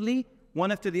immediately,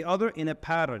 one after the other, in a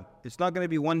pattern. It's not going to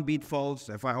be one bead falls.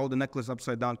 If I hold the necklace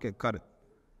upside down, cut it.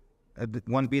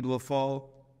 One bead will fall.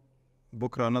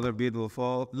 Bukra, another bead will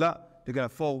fall. La, they're going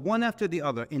to fall one after the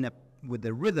other with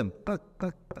the rhythm.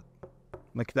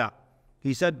 Like that.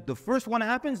 He said the first one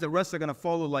happens, the rest are going to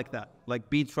follow like that, like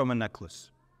beads from a necklace.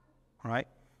 All right?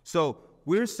 So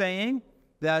we're saying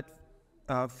that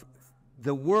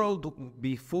the world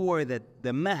before that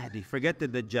the Mahdi, forget the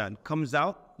Dajjal, comes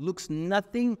out, looks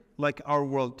nothing like our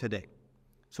world today.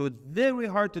 So it's very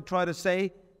hard to try to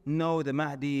say, no, the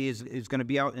Mahdi is going to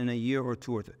be out in a year or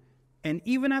two or three. And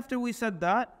even after we said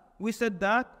that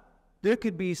there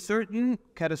could be certain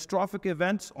catastrophic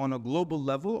events on a global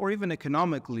level or even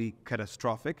economically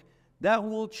catastrophic that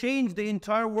will change the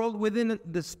entire world within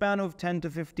the span of 10 to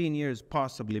 15 years,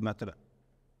 possibly, matala.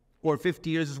 Or 50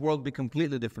 years, this world will be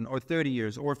completely different, or 30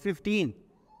 years, or 15.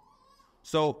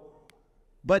 So,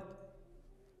 but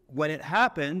when it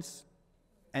happens,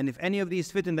 and if any of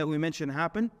these fitan that we mentioned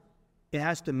happen, it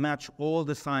has to match all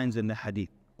the signs in the hadith,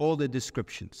 all the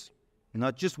descriptions.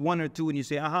 Not just one or two and you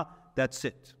say, aha, that's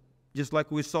it. Just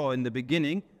like we saw in the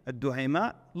beginning,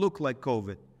 Ad-Duhayma looked like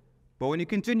COVID. But when you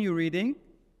continue reading,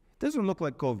 it doesn't look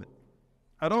like COVID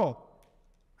at all.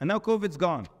 And now COVID's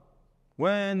gone.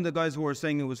 When the guys who were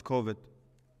saying it was COVID,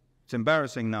 it's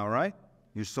embarrassing now, right?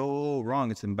 You're so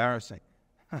wrong, it's embarrassing.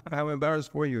 I'm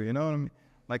embarrassed for you, you know what I mean?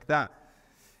 Like that.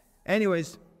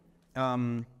 Anyways, let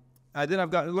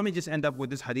me just end up with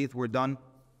this hadith, we're done.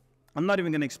 I'm not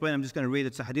even going to explain, I'm just going to read it.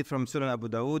 It's a hadith from Sunan Abu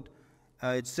Dawood.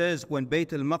 It says, when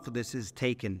Bayt al-Maqdis is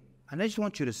taken, and I just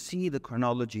want you to see the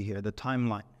chronology here, the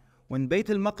timeline. When Bayt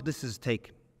al-Maqdis is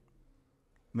taken,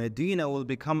 Medina will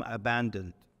become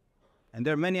abandoned. And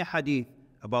there are many hadith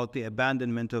about the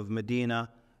abandonment of Medina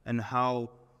and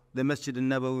how the Masjid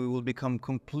al-Nabawi will become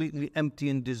completely empty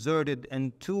and deserted,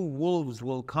 and two wolves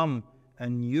will come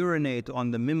and urinate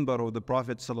on the mimbar of the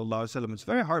Prophet ﷺ. It's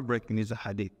very heartbreaking, these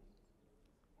hadith.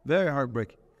 Very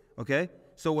heartbreaking. Okay?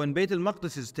 So when Bayt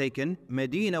al-Maqdis is taken,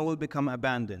 Medina will become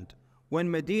abandoned. When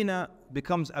Medina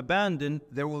becomes abandoned,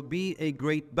 there will be a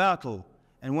great battle.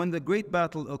 And when the great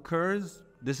battle occurs,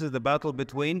 this is the battle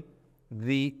between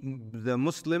the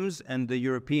Muslims and the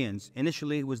Europeans.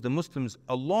 Initially, it was the Muslims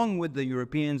along with the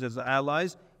Europeans as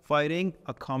allies fighting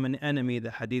a common enemy,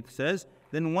 the hadith says.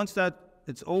 Then once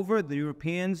it's over, the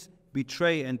Europeans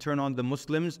betray and turn on the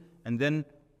Muslims, and then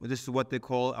this is what they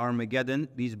call Armageddon.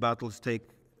 These battles take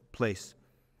place.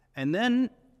 And then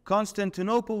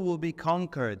Constantinople will be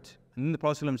conquered. And then the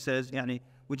Prophet ﷺ says,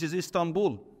 which is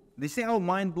Istanbul. They see how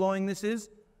mind-blowing this is?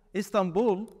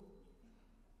 Istanbul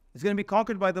is going to be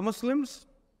conquered by the Muslims.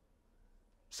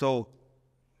 So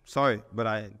Sorry,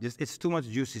 but it's too much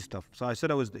juicy stuff. So I said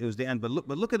it was the end. But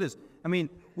look at this. I mean,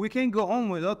 we can't go home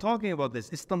without talking about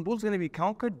this. Istanbul's going to be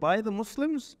conquered by the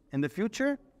Muslims in the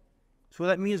future. So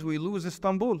that means we lose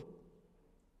Istanbul.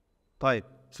 Type.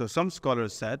 So some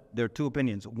scholars said, there are two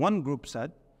opinions. One group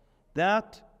said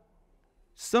that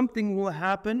something will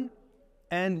happen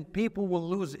and people will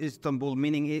lose Istanbul,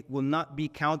 meaning it will not be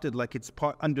counted like it's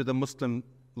part under the Muslim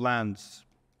lands.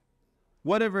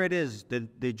 Whatever it is,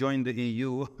 that they join the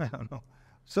EU, I don't know.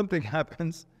 Something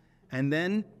happens, and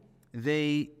then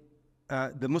the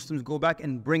Muslims go back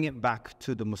and bring it back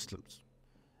to the Muslims.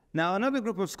 Now, another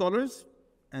group of scholars,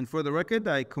 and for the record,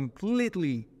 I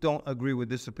completely don't agree with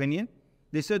this opinion.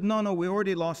 They said, no, we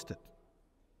already lost it.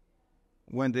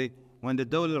 When the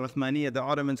Dawla al-Uthmaniyya, the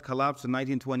Ottomans collapsed in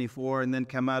 1924, and then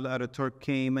Kamal Ataturk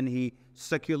came and he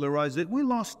secularized it, we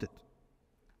lost it.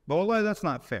 But wallahi, that's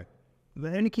not fair.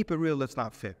 Let me keep it real, that's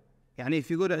not fair. And if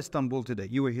you go to Istanbul today,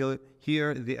 you will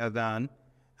hear the adhan,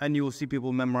 and you will see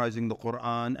people memorizing the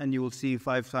Quran, and you will see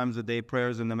 5 times a day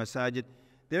prayers in the masajid.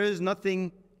 There is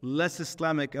nothing less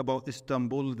Islamic about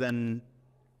Istanbul than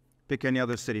pick any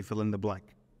other city, fill in the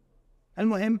blank.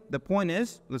 Al-Muhim, the point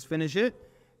is, let's finish it.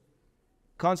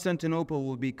 Constantinople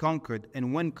will be conquered,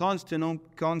 and when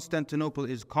Constantinople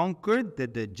is conquered, the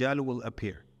Dajjal will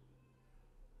appear.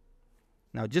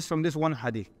 Now, just from this one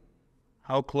hadith,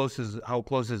 how close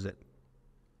is it?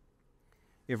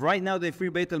 If right now they free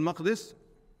Bayt al-Maqdis,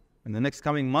 in the next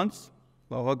coming months,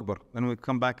 Allahu Akbar, then we'll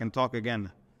come back and talk again.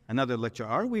 Another lecture.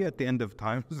 Are we at the end of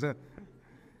times?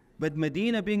 But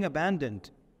Medina being abandoned,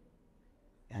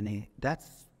 and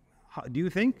do you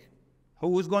think?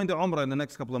 Who is going to Umrah in the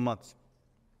next couple of months?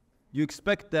 You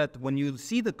expect that when you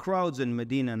see the crowds in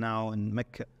Medina now and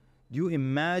Mecca, do you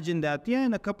imagine that,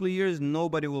 in a couple of years,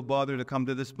 nobody will bother to come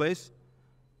to this place?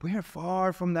 We are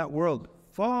far from that world,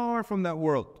 far from that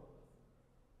world.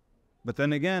 But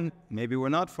then again, maybe we're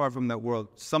not far from that world.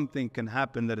 Something can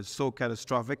happen that is so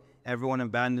catastrophic, everyone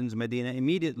abandons Medina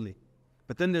immediately.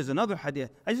 But then there's another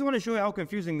hadith. I just want to show you how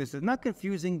confusing this is. Not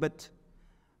confusing, but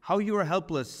how you are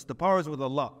helpless. The power is with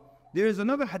Allah. There is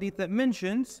another hadith that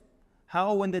mentions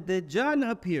how when the Dajjal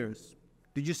appears,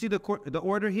 did you see the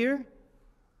order here?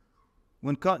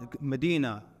 When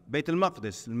Medina, Bayt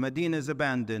al-Maqdis, Medina is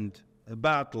abandoned, a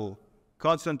battle,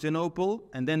 Constantinople,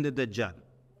 and then the Dajjal.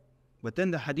 But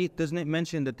then the hadith, doesn't it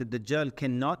mention that the Dajjal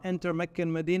cannot enter Mecca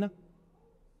and Medina?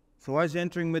 So why is he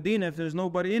entering Medina if there's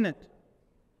nobody in it?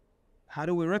 How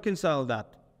do we reconcile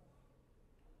that?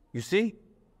 You see?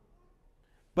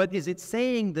 But is it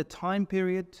saying the time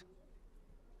period?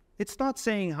 It's not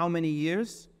saying how many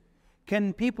years.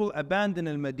 Can people abandon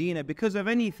al-Medina because of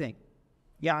anything?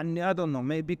 I don't know,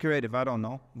 maybe creative, I don't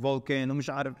know. Volcano, مش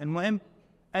عارف, المهم.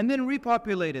 And then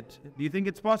repopulate it. Do you think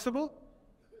it's possible?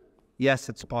 Yes,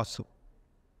 it's possible.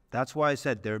 That's why I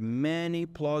said there are many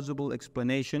plausible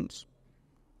explanations.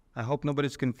 I hope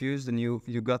nobody's confused and you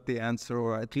got the answer,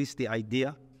 or at least the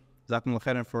idea. Jazakumullah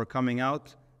khairan for coming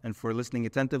out and for listening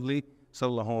attentively.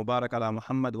 Sallallahu wa barak ala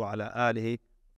Muhammad wa ala alihi